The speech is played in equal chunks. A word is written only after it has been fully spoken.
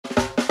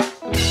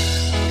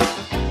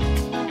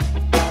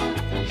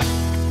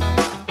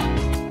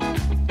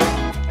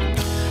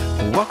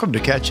Welcome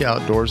to Catch You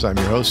Outdoors. I'm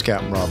your host,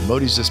 Captain Rob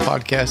Modies. This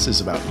podcast is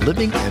about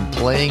living and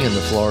playing in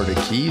the Florida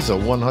Keys, a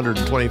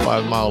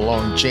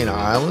 125-mile-long chain of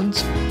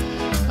islands.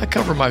 I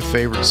cover my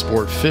favorite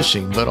sport,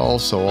 fishing, but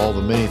also all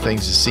the many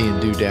things to see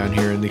and do down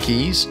here in the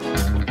Keys.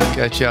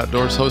 Catch You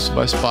Outdoors, hosted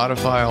by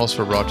Spotify,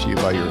 also brought to you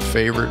by your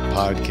favorite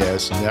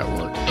podcast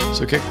network.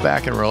 So kick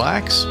back and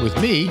relax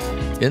with me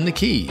in the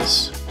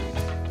Keys.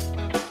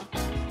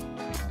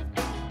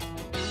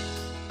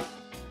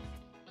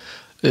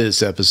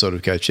 This episode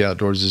of Catch You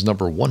Outdoors is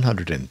number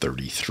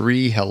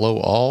 133. Hello,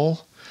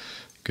 all.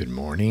 Good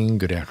morning,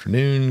 good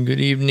afternoon, good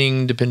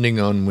evening, depending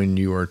on when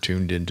you are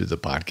tuned into the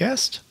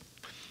podcast.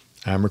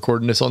 I'm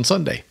recording this on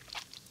Sunday,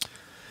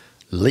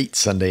 late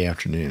Sunday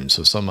afternoon,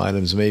 so some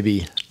items may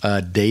be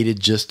dated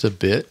just a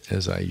bit,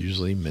 as I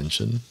usually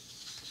mention.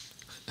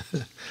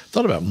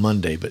 Thought about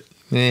Monday, but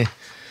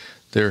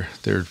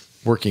they're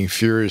working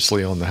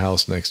furiously on the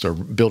house next door,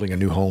 building a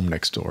new home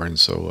next door, and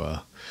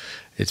so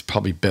it's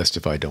probably best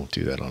if I don't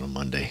do that on a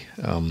Monday.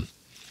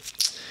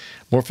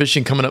 More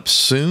fishing coming up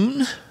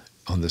soon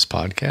on this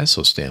podcast,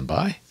 so stand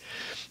by.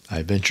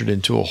 I ventured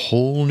into a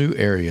whole new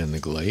area in the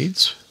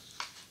Glades.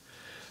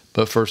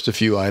 But first, a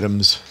few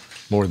items,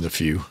 more than a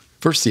few.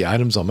 First, the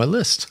items on my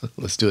list.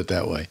 Let's do it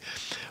that way.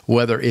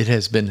 Weather, it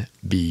has been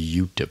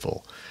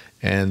beautiful.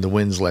 And the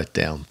wind's let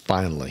down,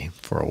 finally,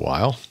 for a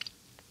while.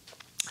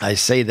 I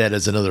say that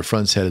as another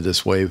front's headed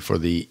this way for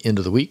the end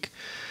of the week.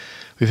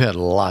 We've had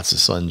lots of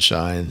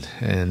sunshine,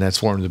 and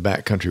that's warmed the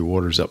backcountry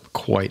waters up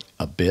quite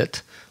a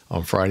bit.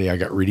 On Friday, I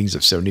got readings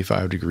of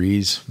 75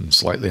 degrees, and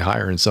slightly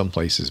higher in some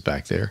places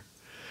back there.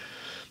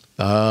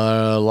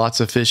 Lots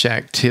of fish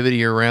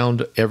activity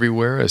around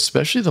everywhere,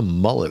 especially the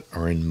mullet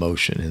are in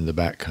motion in the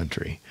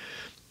backcountry.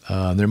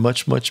 They're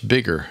much, much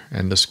bigger,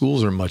 and the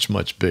schools are much,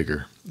 much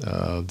bigger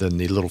than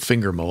the little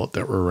finger mullet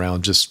that were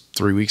around just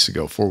 4 weeks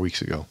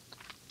ago.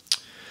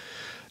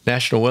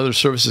 National Weather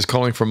Service is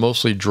calling for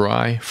mostly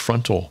dry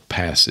frontal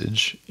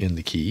passage in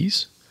the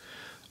Keys,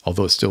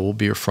 although it still will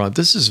be a front.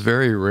 This is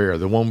very rare.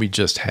 The one we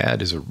just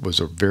had was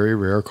a very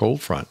rare cold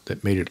front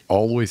that made it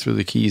all the way through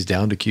the Keys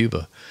down to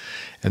Cuba.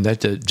 And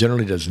that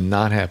generally does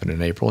not happen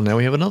in April. Now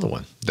we have another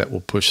one that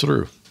will push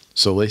through.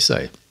 So they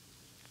say.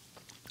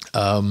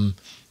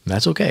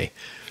 That's okay.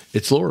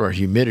 It's lowered our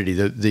humidity.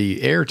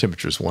 The air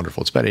temperature is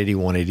wonderful. It's about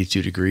 81,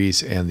 82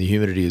 degrees, and the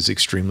humidity is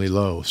extremely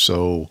low.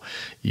 So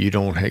you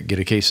don't get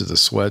a case of the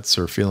sweats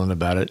or feeling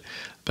about it.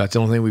 But the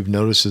only thing we've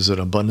noticed is an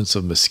abundance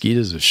of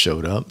mosquitoes have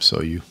showed up.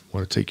 So you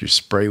want to take your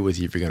spray with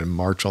you if you're going to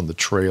march on the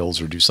trails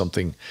or do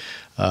something,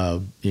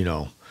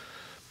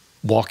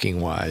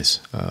 walking-wise.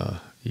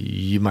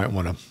 You might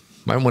want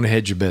to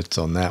hedge your bets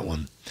on that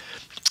one.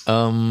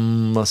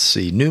 Let's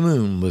see. New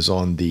moon was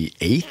on the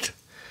 8th,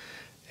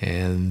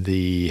 and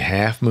the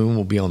half moon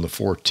will be on the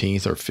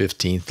 14th or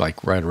 15th,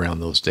 like right around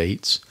those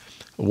dates.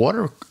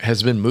 Water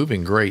has been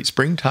moving great.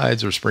 Spring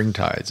tides are spring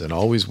tides and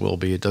always will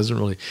be. It doesn't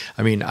really,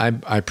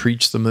 I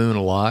preach the moon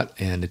a lot,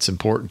 and it's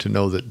important to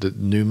know that the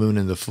new moon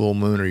and the full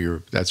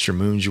moon that's your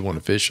moons you want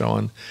to fish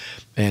on.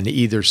 And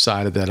either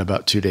side of that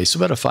about 2 days. So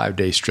about a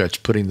 5-day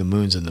stretch, putting the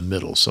moons in the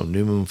middle. So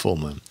new moon, full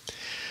moon.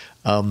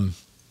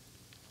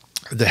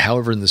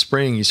 However, in the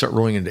spring, you start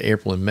rolling into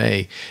April and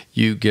May,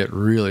 you get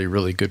really,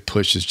 really good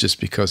pushes just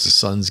because the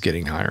sun's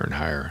getting higher and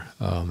higher.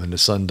 And the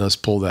sun does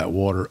pull that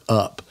water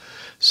up.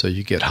 So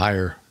you get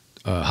higher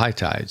high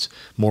tides,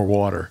 more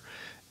water.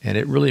 And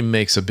it really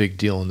makes a big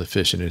deal in the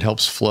fishing. It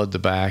helps flood the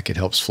back. It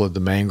helps flood the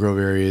mangrove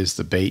areas.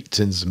 The bait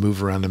tends to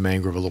move around the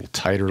mangrove a little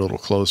tighter, a little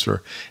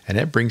closer. And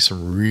that brings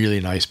some really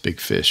nice big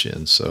fish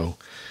in. So,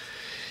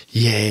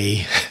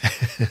 yay.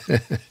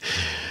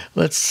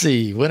 Let's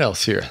see. What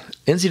else here?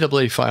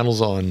 NCAA finals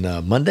on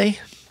Monday.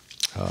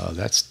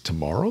 That's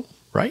tomorrow,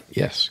 right?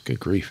 Yes. Good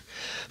grief.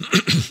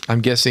 I'm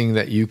guessing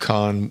that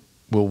UConn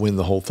will win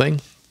the whole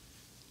thing.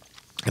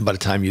 And by the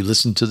time you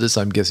listen to this,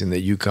 I'm guessing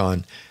that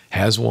UConn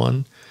has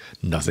won.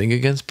 Nothing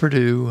against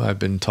Purdue. I've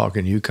been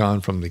talking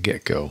UConn from the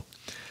get-go.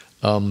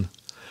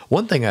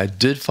 One thing I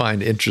did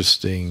find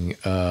interesting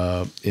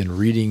in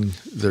reading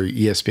the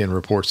ESPN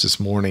reports this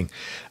morning,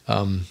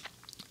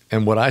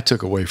 and what I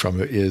took away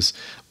from it is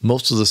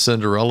most of the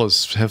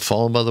Cinderellas have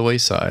fallen by the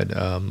wayside.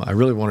 I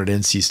really wanted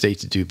NC State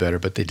to do better,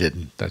 but they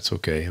didn't. That's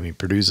okay.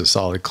 Purdue's a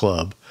solid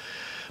club.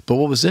 But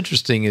what was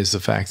interesting is the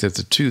fact that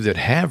the two that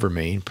have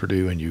remained,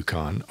 Purdue and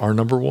UConn, are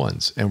number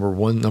ones, and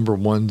were number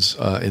ones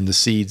in the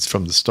seeds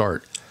from the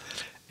start.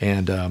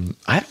 And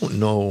I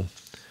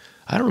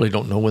really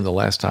don't know when the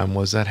last time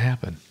was that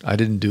happened. I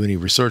didn't do any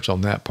research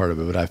on that part of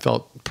it, but I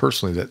felt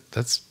personally that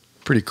that's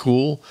pretty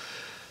cool.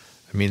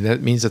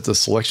 That means that the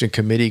selection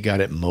committee got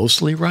it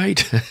mostly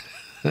right.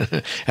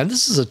 And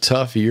this is a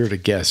tough year to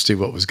guess, too,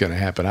 what was going to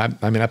happen. I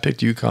picked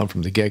UConn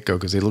from the get-go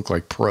because they look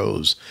like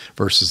pros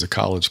versus a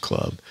college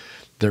club.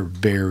 They're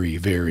very,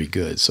 very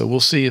good. So we'll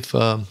see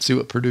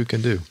what Purdue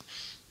can do.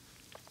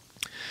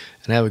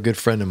 And I have a good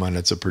friend of mine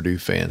that's a Purdue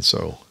fan,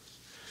 so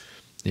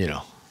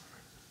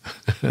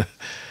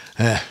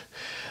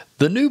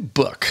The new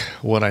book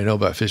what I know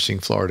about Fishing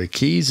Florida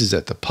Keys is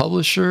that the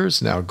publisher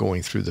is now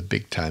going through the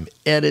big time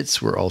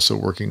edits. We're also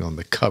working on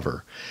the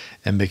cover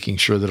and making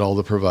sure that all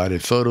the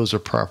provided photos are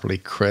properly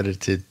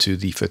credited to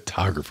the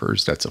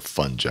photographers. That's a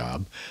fun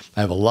job.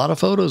 I have a lot of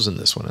photos in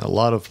this one, a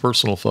lot of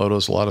personal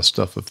photos, a lot of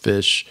stuff of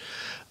fish,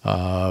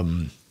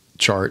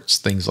 charts,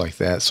 things like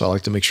that. So I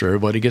like to make sure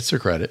everybody gets their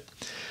credit.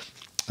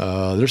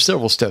 There's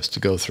several steps to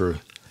go through,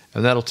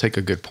 and that'll take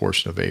a good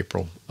portion of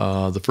April.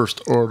 The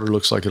first order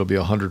looks like it'll be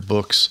 100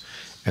 books,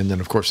 and then,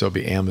 of course, there'll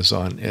be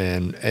Amazon.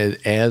 And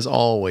as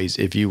always,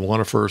 if you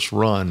want a first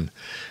run,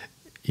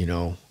 you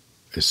know,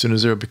 as soon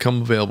as they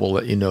become available,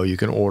 let you know you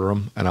can order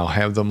them, and I'll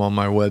have them on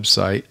my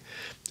website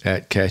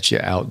at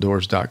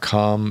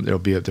catchaoutdoors.com.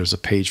 There's a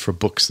page for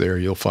books there.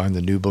 You'll find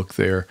the new book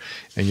there,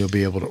 and you'll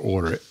be able to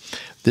order it.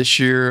 This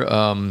year,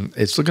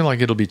 it's looking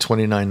like it'll be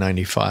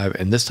 $29.95,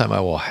 and this time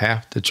I will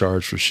have to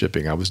charge for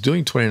shipping. I was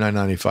doing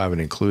 $29.95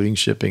 and including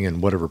shipping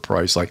and whatever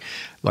price, like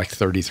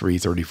 $33,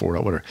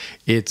 $34, whatever.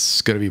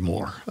 It's going to be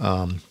more.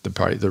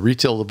 The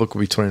retail of the book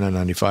will be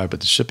 $29.95, but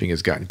the shipping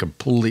has gotten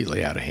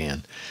completely out of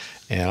hand.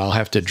 And I'll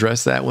have to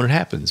address that when it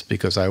happens,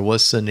 because I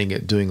was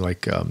doing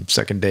like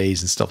second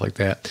days and stuff like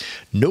that.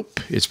 Nope,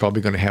 it's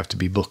probably going to have to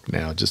be booked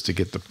now just to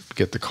get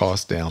the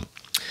cost down.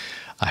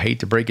 I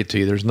hate to break it to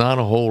you, there's not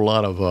a whole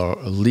lot of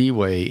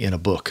leeway in a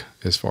book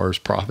as far as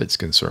profit's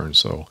concerned.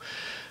 So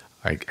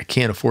I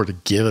can't afford to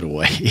give it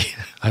away.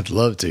 I'd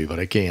love to, but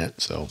I can't.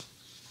 So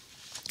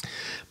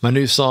my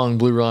new song,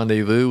 Blue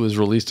Rendezvous, was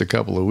released a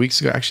couple of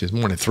weeks ago. Actually, it's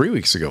more than 3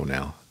 weeks ago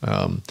now.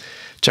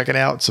 Check it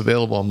out. It's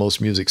available on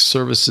most music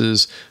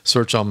services.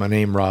 Search on my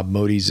name, Rob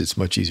Modes. It's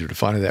much easier to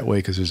find it that way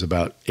because there's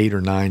about 8 or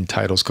 9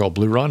 titles called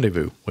Blue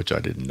Rendezvous, which I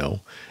didn't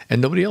know.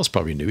 And nobody else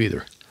probably knew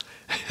either.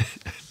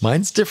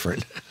 Mine's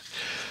different.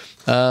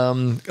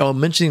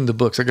 Mentioning the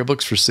books. I got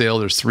books for sale.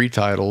 There's 3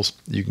 titles.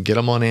 You can get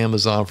them on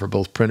Amazon for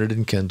both printed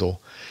and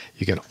Kindle.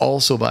 You can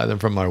also buy them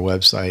from my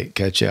website,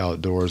 Catch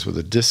Outdoors, with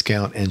a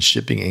discount and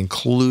shipping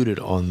included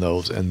on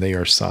those, and they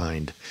are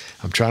signed.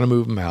 I'm trying to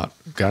move them out.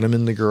 Got them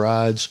in the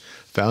garage.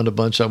 Found a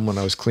bunch of them when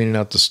I was cleaning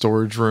out the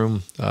storage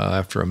room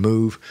after a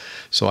move.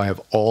 So I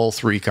have all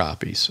 3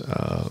 copies,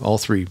 all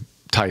 3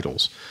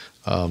 titles.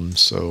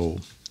 So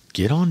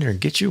get on there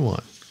and get you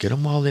one. Get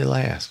them while they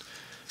last.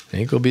 They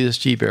ain't going to be this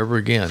cheap ever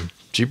again.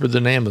 Cheaper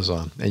than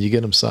Amazon, and you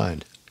get them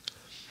signed.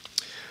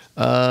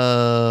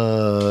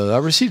 I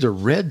received a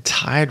red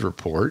tide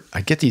report.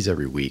 I get these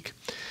every week.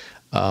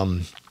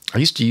 I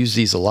used to use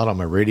these a lot on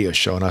my radio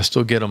show, and I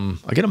still get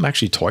them. I get them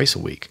actually twice a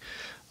week.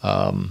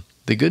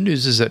 The good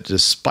news is that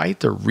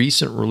despite the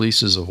recent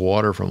releases of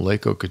water from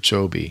Lake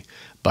Okeechobee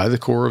by the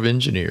Corps of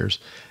Engineers,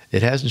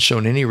 it hasn't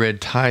shown any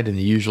red tide in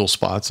the usual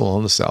spots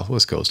along the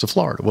southwest coast of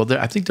Florida. Well,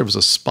 I think there was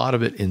a spot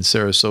of it in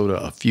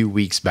Sarasota a few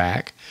weeks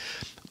back,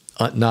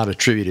 not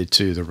attributed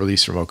to the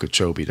release from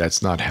Okeechobee.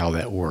 That's not how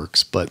that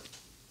works. But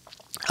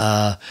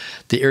the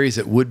areas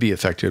that would be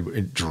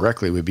affected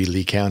directly would be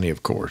Lee County,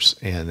 of course,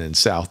 and then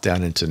south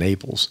down into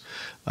Naples,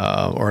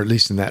 or at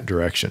least in that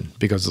direction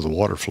because of the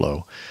water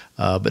flow.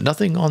 But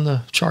nothing on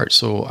the chart.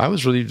 So I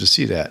was relieved to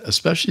see that,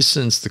 especially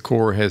since the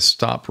Corps has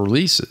stopped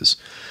releases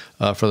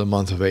for the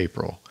month of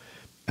April.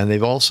 And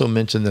they've also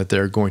mentioned that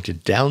they're going to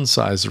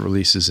downsize the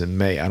releases in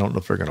May. I don't know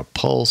if they're going to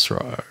pulse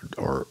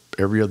or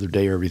every other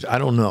day or every. I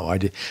don't know.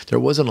 There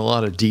wasn't a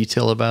lot of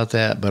detail about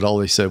that, but all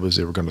they said was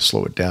they were going to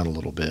slow it down a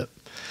little bit.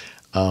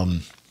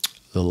 The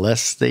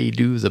less they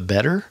do, the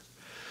better.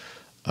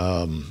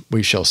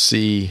 We shall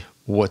see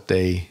what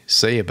they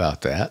say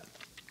about that.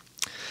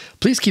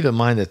 Please keep in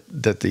mind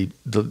that the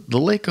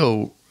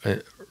LACO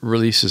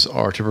releases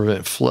are to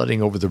prevent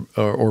flooding over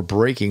or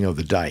breaking of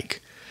the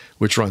dike,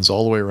 which runs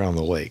all the way around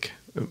the lake.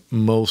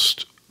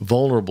 Most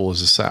vulnerable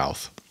is the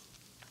south.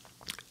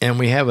 And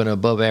we have an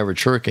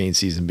above-average hurricane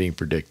season being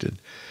predicted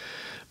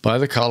by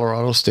the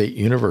Colorado State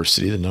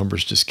University. The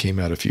numbers just came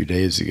out a few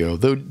days ago.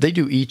 Though they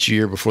do each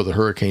year before the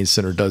Hurricane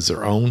Center does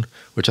their own,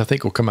 which I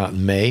think will come out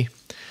in May.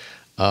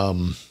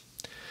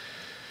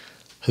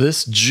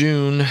 This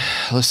June,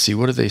 let's see,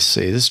 what do they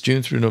say? This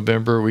June through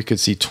November, we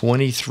could see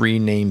 23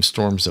 named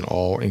storms in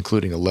all,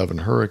 including 11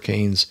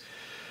 hurricanes,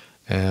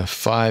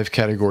 5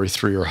 Category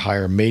 3 or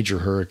higher major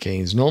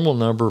hurricanes. Normal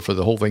number for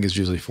the whole thing is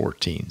usually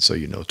 14. So,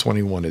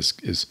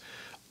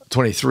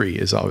 23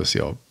 is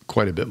obviously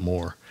quite a bit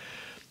more.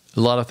 A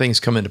lot of things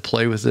come into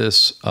play with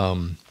this.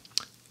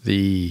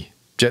 The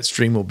jet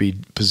stream will be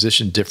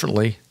positioned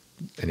differently,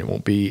 and it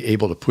won't be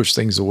able to push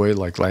things away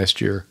like last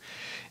year.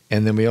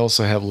 And then we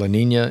also have La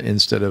Nina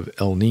instead of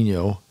El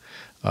Nino,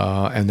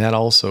 and that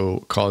also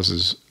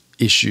causes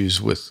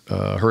issues with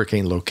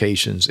hurricane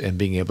locations and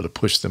being able to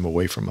push them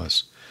away from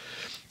us.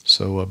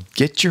 So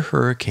get your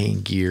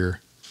hurricane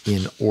gear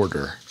in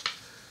order.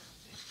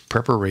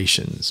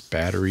 Preparations,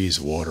 batteries,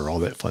 water, all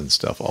that fun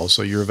stuff.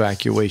 Also your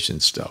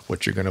evacuation stuff,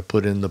 what you're going to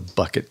put in the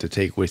bucket to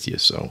take with you.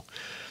 So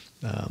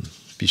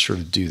be sure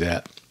to do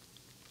that.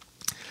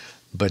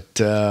 But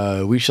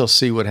we shall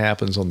see what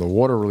happens on the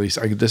water release.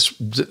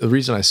 The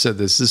reason I said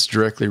this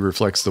directly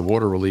reflects the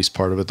water release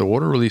part of it. The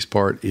water release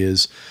part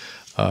is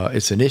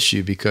it's an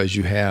issue because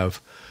you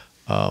have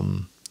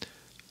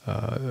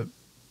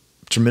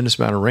tremendous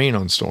amount of rain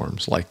on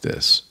storms like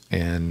this.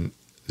 And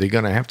they're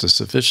going to have to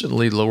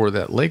sufficiently lower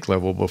that lake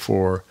level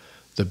before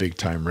the big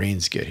time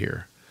rains get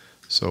here.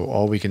 So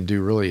all we can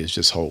do really is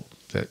just hope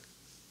that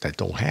that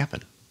don't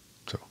happen.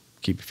 So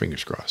keep your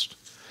fingers crossed.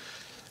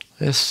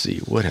 Let's see,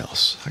 what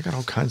else? I got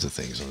all kinds of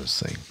things on this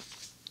thing.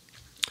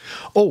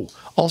 Oh,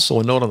 also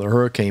a note on the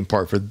hurricane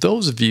part. For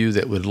those of you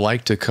that would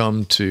like to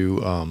come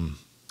to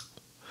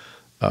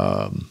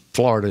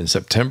Florida in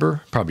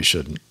September, probably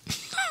shouldn't.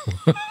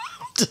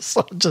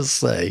 I'll just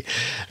say,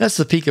 that's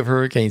the peak of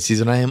hurricane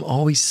season. I am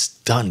always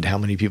stunned how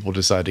many people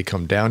decide to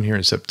come down here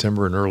in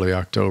September and early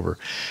October.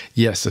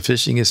 Yes, the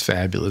fishing is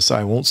fabulous.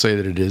 I won't say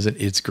that it isn't.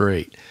 It's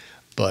great.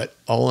 But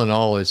all in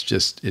all, it's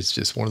just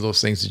one of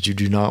those things that you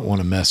do not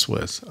want to mess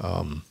with.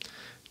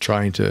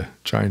 Trying to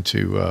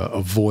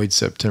avoid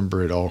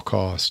September at all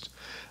cost.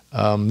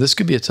 This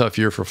could be a tough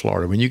year for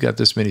Florida. When you got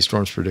this many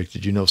storms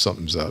predicted, you know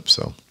something's up.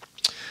 So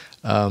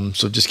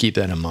just keep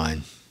that in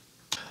mind.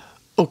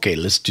 Okay,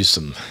 let's do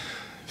some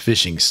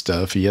fishing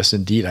stuff. Yes,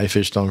 indeed, I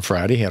fished on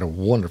Friday. Had a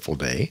wonderful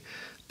day.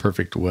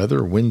 Perfect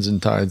weather. Winds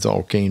and tides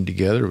all came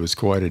together. It was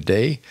quite a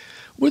day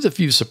with a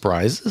few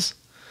surprises.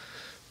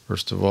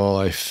 First of all,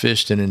 I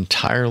fished an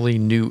entirely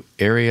new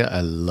area.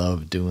 I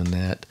love doing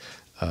that.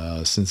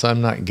 Since I'm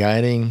not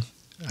guiding,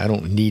 I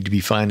don't need to be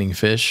finding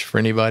fish for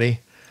anybody,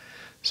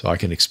 so I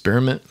can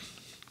experiment.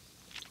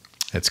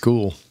 That's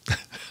cool.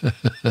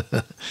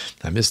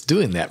 I missed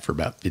doing that for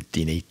about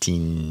 15,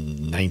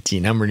 18,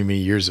 19, how many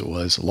years it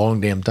was. A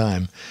long damn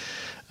time.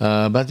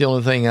 About the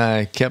only thing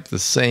I kept the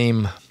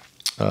same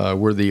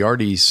were the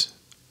arties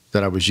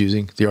that I was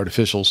using, the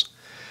artificials.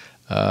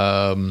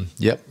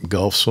 Yep,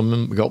 gulp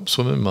swimming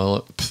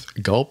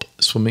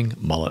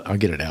mullet. I'll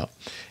get it out.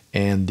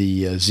 And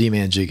the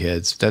Z-Man jig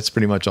heads. That's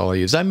pretty much all I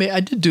used.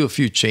 I did do a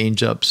few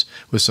change-ups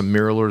with some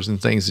mirrors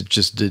and things that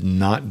just did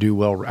not do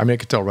well. I mean, I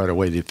could tell right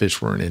away the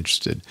fish weren't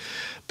interested.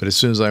 But as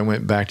soon as I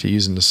went back to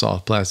using the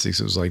soft plastics,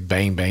 it was like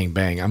bang, bang,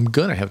 bang. I'm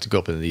going to have to go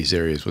up into these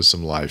areas with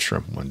some live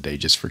shrimp one day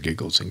just for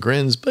giggles and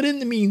grins. But in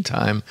the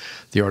meantime,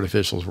 the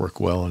artificials work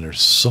well, and they're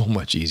so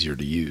much easier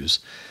to use.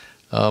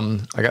 I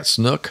got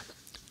snook,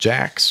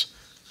 jacks,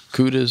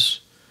 cudas,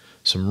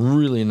 some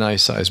really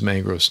nice-sized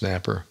mangrove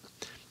snapper.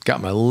 Got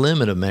my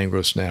limit of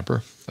mangrove snapper,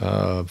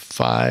 5.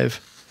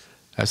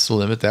 That's the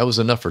limit. That was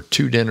enough for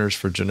 2 dinners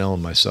for Janelle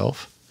and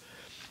myself.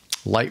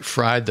 Light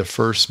fried the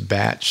first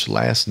batch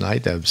last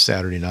night. That was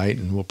Saturday night,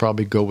 and we'll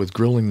probably go with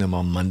grilling them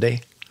on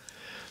Monday.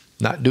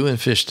 Not doing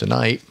fish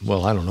tonight.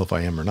 Well, I don't know if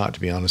I am or not,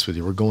 to be honest with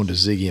you. We're going to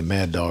Ziggy and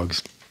Mad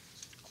Dogs.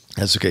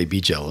 That's okay. Be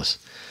jealous.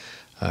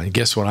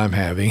 Guess what I'm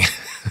having?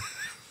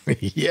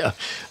 Yeah,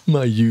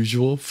 my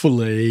usual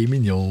filet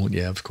mignon.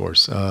 Yeah, of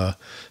course.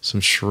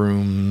 Some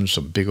shrooms,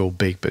 some big old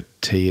baked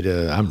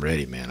potato. I'm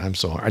ready, man. I'm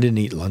so hungry. I didn't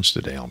eat lunch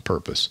today on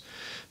purpose.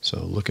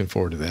 So looking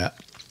forward to that.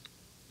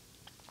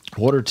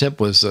 Water temp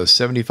was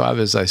 75,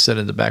 as I said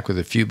in the back, with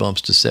a few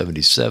bumps to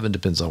 77.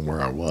 Depends on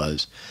where I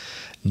was.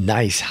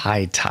 Nice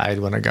high tide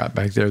when I got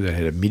back there that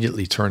had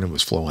immediately turned and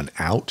was flowing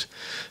out.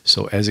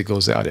 So as it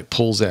goes out, it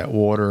pulls that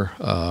water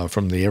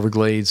from the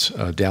Everglades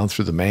down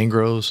through the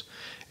mangroves,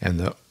 and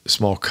the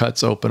small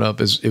cuts open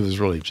up. It was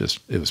really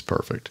it was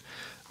perfect.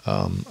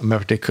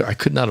 I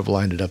could not have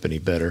lined it up any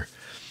better.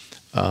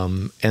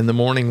 And the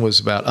morning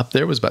was up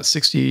there was about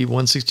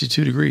 61,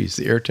 62 degrees,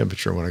 the air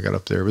temperature when I got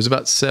up there. It was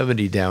about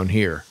 70 down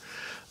here.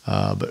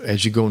 But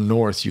as you go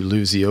north, you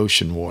lose the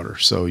ocean water.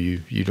 So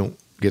you don't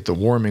get the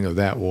warming of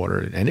that water.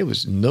 And it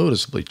was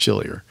noticeably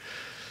chillier.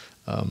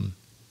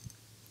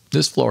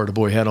 This Florida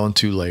boy had on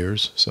 2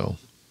 layers.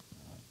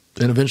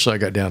 And eventually I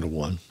got down to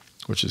 1,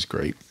 which is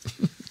great.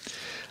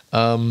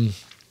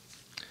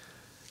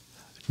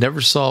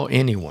 Never saw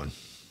anyone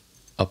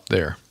up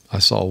there. I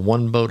saw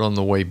 1 boat on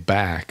the way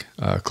back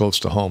close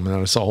to home, and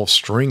then I saw a whole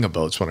string of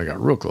boats when I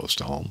got real close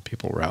to home.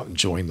 People were out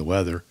enjoying the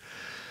weather,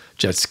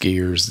 jet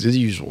skiers, the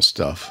usual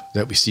stuff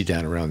that we see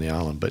down around the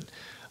island. But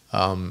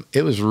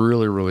it was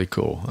really, really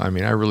cool. I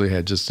mean, I really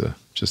had just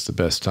the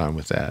best time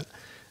with that,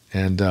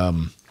 and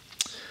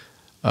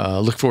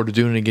look forward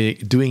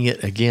to doing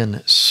it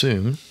again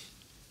soon.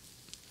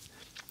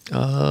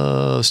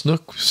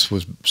 Snook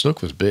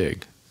was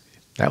big.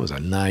 That was a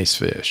nice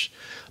fish.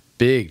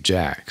 Big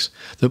jacks.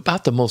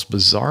 About the most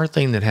bizarre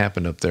thing that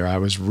happened up there, I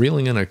was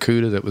reeling in a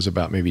cuda that was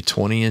about maybe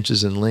 20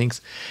 inches in length,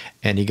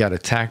 and he got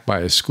attacked by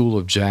a school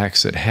of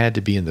jacks that had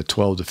to be in the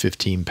 12 to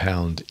 15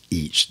 pound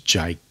each.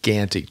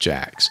 Gigantic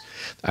jacks.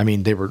 I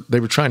mean, they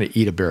were trying to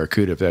eat a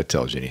barracuda, if that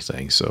tells you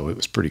anything. So it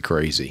was pretty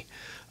crazy.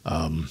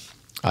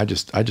 I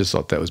just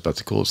thought that was about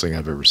the coolest thing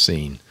I've ever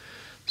seen.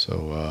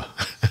 So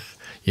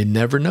you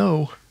never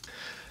know.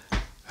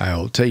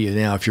 I'll tell you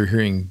now, if you're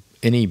hearing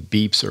any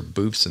beeps or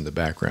boops in the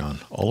background,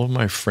 all of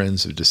my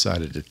friends have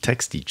decided to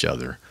text each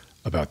other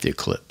about the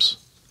eclipse.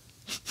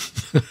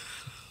 And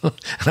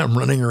I'm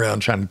running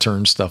around trying to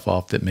turn stuff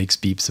off that makes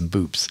beeps and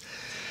boops.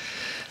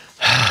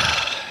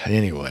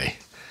 Anyway,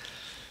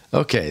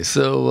 Okay,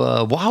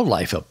 so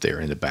wildlife up there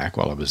in the back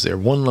while I was there.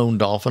 One lone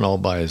dolphin all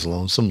by his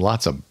lonesome,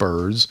 lots of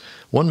birds.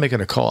 One making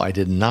a call I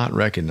did not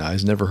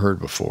recognize, never heard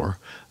before.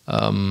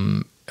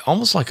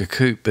 Almost like a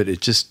coot, but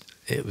it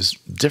was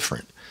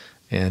different.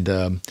 And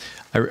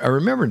I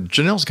remember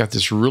Janelle's got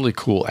this really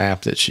cool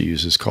app that she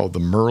uses called the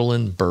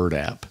Merlin Bird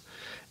app.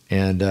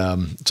 And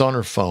it's on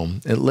her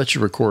phone. It lets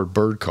you record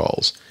bird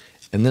calls.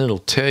 And then it'll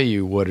tell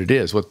you what it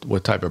is,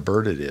 what type of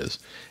bird it is.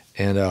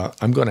 And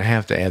I'm going to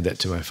have to add that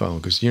to my phone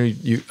because,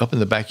 you up in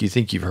the back, you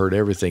think you've heard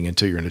everything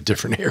until you're in a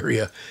different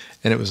area.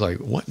 And it was like,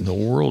 what in the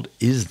world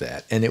is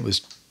that? And it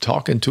was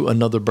talking to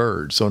another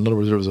bird. So in other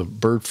words, there was a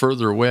bird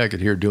further away I could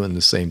hear doing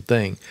the same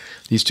thing.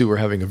 These two were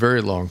having a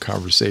very long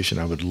conversation.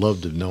 I would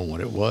love to know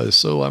what it was.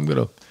 So I'm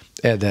going to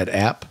add that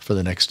app for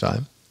the next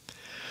time.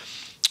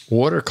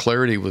 Water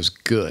clarity was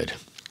good.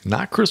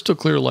 Not crystal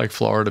clear like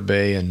Florida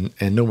Bay and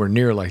nowhere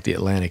near like the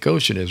Atlantic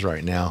Ocean is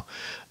right now.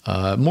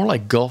 More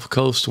like Gulf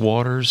Coast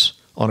waters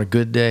on a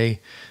good day.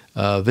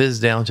 Viz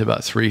down to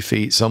about 3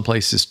 feet, some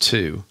places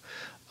 2.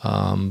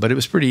 But it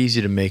was pretty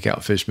easy to make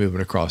out fish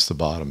moving across the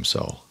bottom.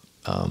 So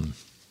I'm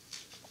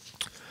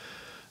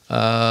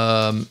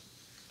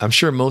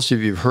sure most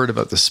of you have heard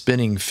about the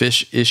spinning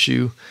fish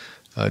issue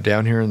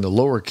down here in the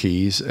lower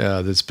Keys.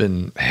 It's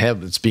being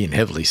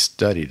heavily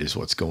studied is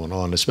what's going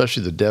on,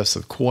 especially the deaths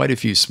of quite a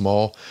few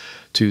small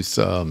tooth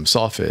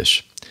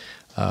sawfish.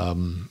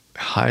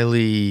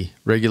 Highly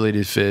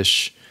regulated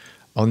fish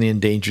on the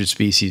endangered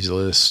species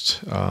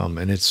list.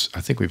 And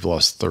I think we've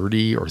lost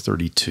 30 or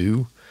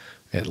 32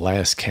 at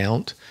last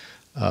count.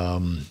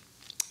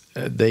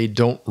 They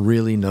don't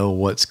really know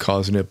what's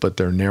causing it, but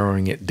they're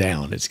narrowing it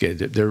down.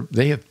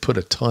 They have put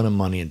a ton of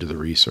money into the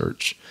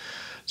research.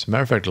 As a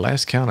matter of fact,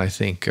 last count, I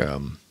think there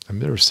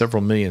were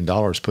several $1 million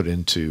put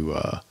into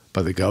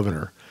by the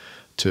governor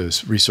to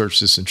research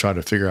this and try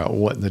to figure out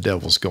what in the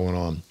devil's going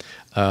on.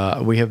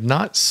 We have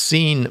not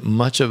seen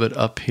much of it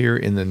up here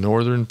in the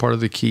northern part of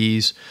the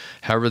Keys.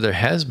 However, there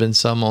has been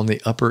some on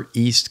the upper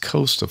east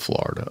coast of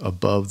Florida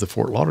above the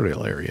Fort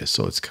Lauderdale area.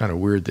 So it's kind of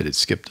weird that it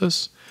skipped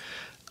us.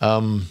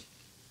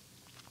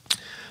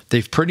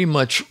 They've pretty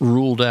much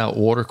ruled out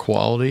water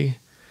quality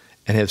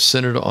and have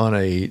centered on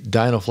a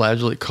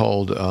dinoflagellate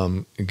called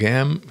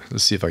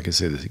let's see if I can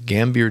say this,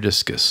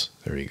 Gambierdiscus.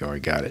 There you go, I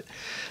got it.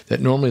 That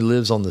normally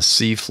lives on the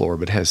seafloor,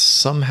 but has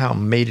somehow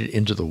made it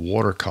into the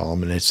water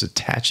column, and it's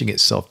attaching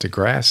itself to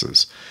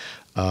grasses.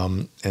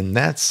 And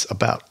that's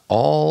about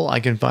all I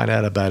can find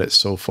out about it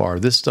so far.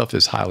 This stuff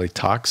is highly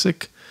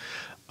toxic.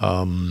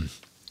 I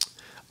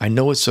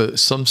know it's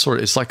it's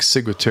like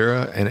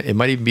Ciguatera, and it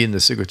might even be in the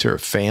Ciguatera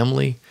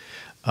family.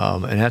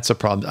 And that's a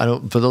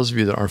problem. For those of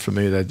you that aren't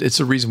familiar, it's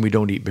the reason we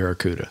don't eat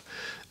barracuda.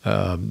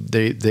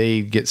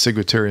 They get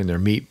Ciguatera in their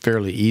meat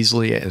fairly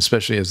easily,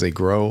 especially as they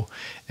grow.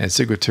 And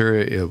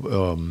Ciguatera,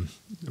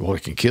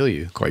 it can kill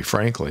you. Quite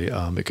frankly,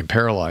 it can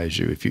paralyze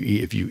you if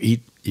you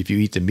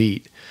eat the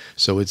meat.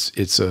 So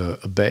it's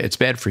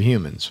bad for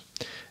humans,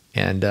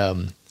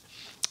 and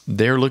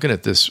they're looking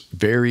at this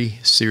very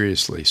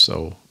seriously.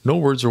 So no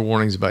words or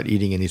warnings about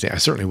eating anything. I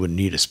certainly wouldn't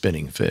eat a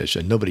spinning fish,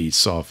 and nobody eats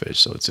sawfish,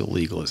 so it's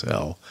illegal as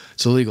hell.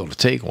 It's illegal to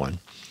take one.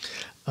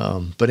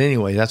 But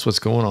anyway, that's what's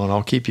going on.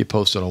 I'll keep you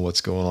posted on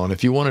what's going on.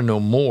 If you want to know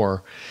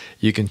more,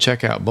 you can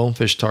check out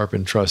Bonefish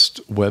Tarpon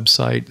Trust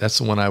website. That's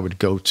the one I would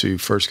go to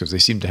first because they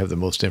seem to have the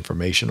most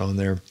information on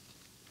there.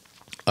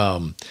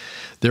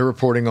 They're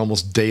reporting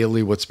almost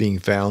daily what's being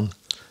found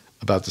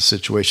about the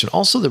situation.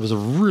 Also, there was a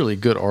really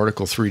good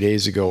article 3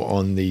 days ago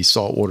on the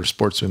Saltwater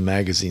Sportsman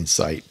magazine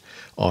site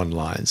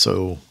online.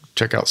 So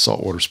check out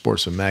Saltwater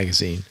Sportsman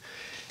magazine.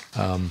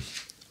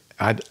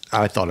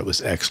 I thought it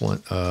was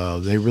excellent.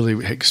 They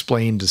really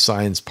explained the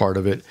science part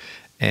of it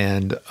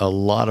and a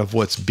lot of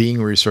what's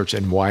being researched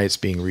and why it's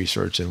being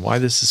researched and why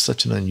this is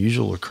such an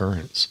unusual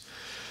occurrence.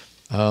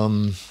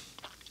 7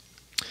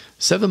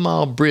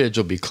 Mile Bridge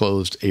will be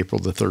closed April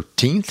the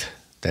 13th.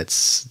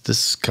 That's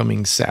this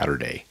coming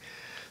Saturday,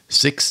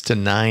 6 to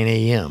 9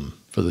 a.m.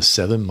 for the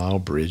 7 Mile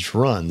Bridge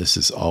run. This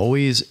is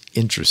always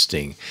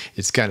interesting.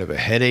 It's kind of a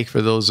headache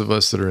for those of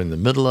us that are in the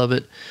middle of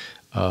it.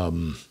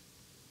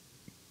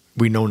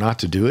 We know not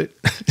to do it.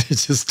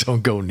 Just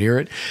don't go near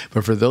it.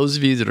 But for those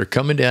of you that are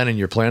coming down and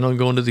you're planning on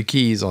going to the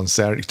Keys on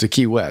Saturday, to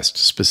Key West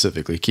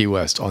specifically, Key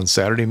West on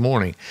Saturday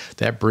morning,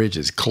 that bridge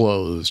is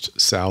closed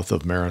south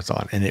of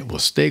Marathon, and it will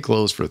stay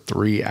closed for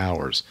 3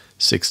 hours,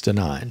 6 to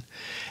 9.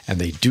 And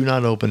they do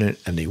not open it,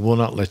 and they will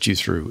not let you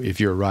through. If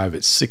you arrive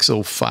at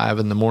 6:05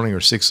 in the morning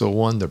or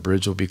 6:01, the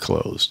bridge will be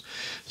closed.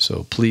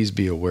 So please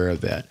be aware of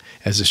that.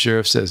 As the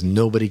sheriff says,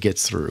 nobody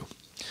gets through.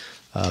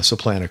 So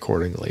plan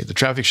accordingly. The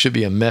traffic should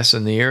be a mess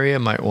in the area.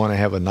 Might want to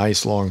have a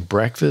nice long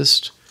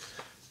breakfast.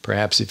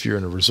 Perhaps if you're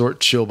in a resort,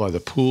 chill by the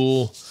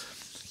pool.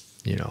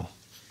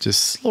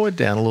 Just slow it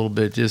down a little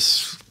bit.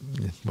 Just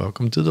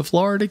welcome to the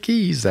Florida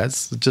Keys.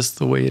 That's just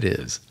the way it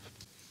is.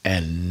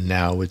 And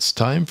now it's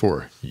time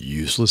for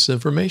useless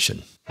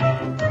information.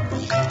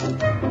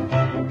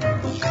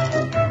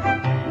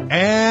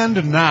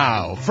 And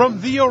now,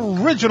 from the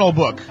original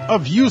book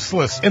of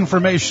useless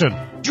information.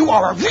 You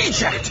are a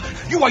reject!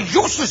 You are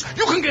useless!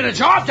 You can get a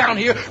job down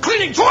here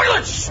cleaning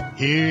toilets!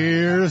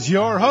 Here's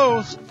your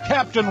host,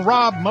 Captain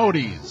Rob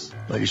Modies.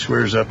 Well, he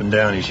swears up and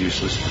down he's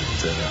useless,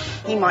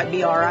 but he might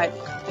be all right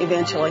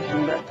eventually,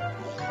 but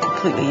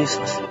completely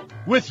useless.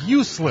 With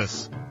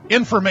useless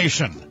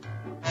information.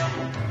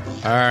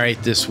 All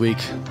right, this week,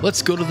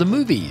 let's go to the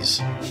movies.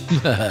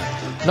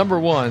 Number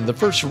one, the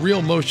first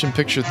real motion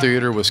picture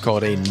theater was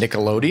called a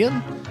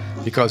Nickelodeon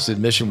because the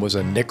admission was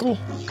a nickel.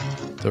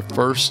 The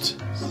first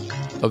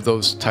of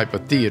those type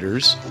of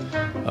theaters.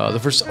 The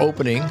first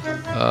opening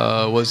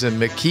was in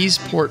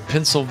McKeesport,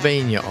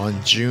 Pennsylvania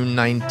on June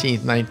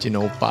 19th,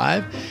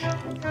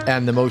 1905.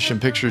 And the motion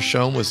picture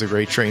shown was The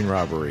Great Train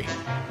Robbery.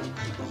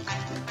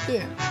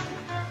 Yeah.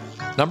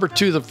 Number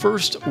two, the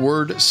first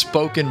word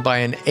spoken by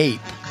an ape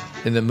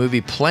in the movie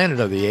Planet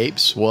of the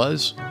Apes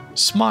was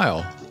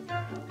smile.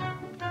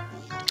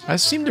 I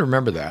seem to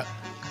remember that.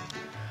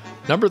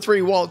 Number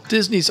three, Walt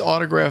Disney's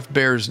autograph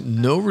bears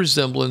no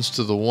resemblance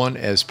to the one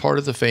as part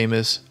of the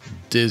famous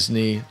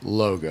Disney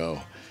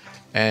logo.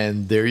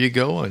 And there you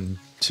go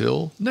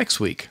until next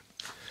week.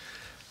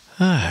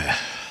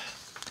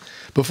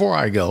 Before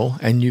I go,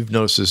 and you've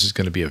noticed this is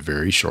going to be a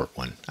very short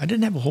one. I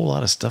didn't have a whole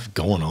lot of stuff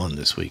going on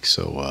this week,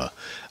 so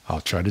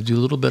I'll try to do a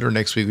little better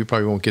next week. We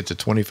probably won't get to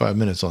 25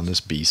 minutes on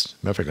this beast.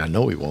 Matter of fact, I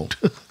know we won't.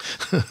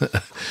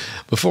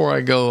 Before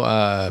I go,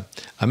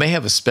 I may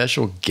have a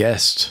special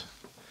guest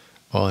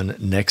on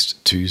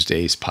next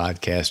Tuesday's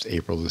podcast,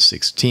 April the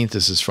 16th.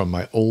 This is from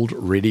my old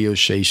radio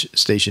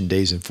station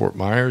days in Fort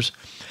Myers.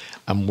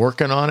 I'm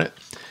working on it,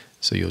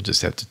 so you'll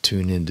just have to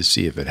tune in to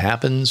see if it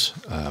happens.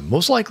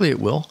 Most likely it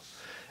will,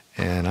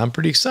 and I'm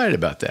pretty excited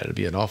about that. It'll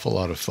be an awful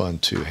lot of fun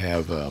to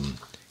have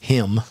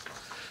him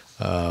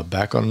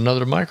back on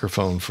another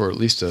microphone for at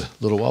least a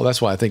little while.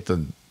 That's why I think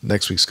the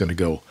next week's going to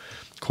go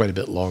quite a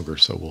bit longer,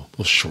 so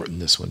we'll shorten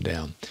this one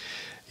down.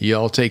 You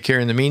all take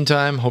care in the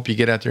meantime. Hope you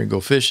get out there and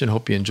go fishing.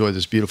 Hope you enjoy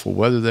this beautiful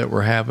weather that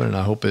we're having. And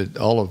I hope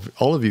all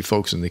of you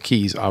folks in the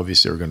Keys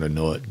obviously are going to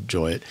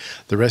enjoy it.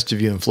 The rest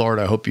of you in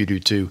Florida, I hope you do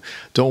too.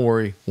 Don't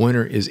worry.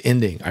 Winter is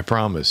ending. I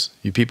promise.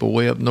 You people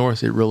way up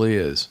north, it really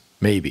is.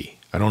 Maybe.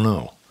 I don't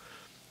know.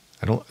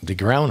 The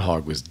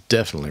groundhog was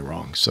definitely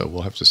wrong. So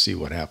we'll have to see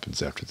what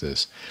happens after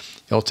this.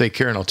 Y'all take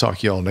care and I'll talk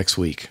to y'all next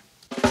week.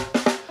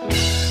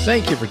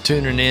 Thank you for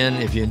tuning in.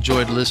 If you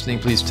enjoyed listening,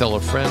 please tell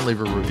a friend,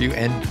 leave a review,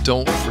 and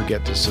don't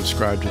forget to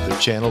subscribe to the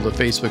channel. The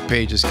Facebook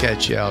page is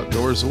Catch You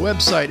Outdoors. The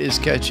website is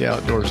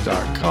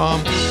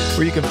catchyoutdoors.com,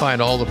 where you can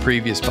find all the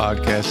previous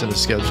podcasts and a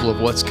schedule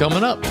of what's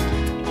coming up.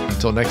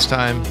 Until next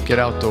time, get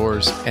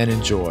outdoors and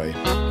enjoy.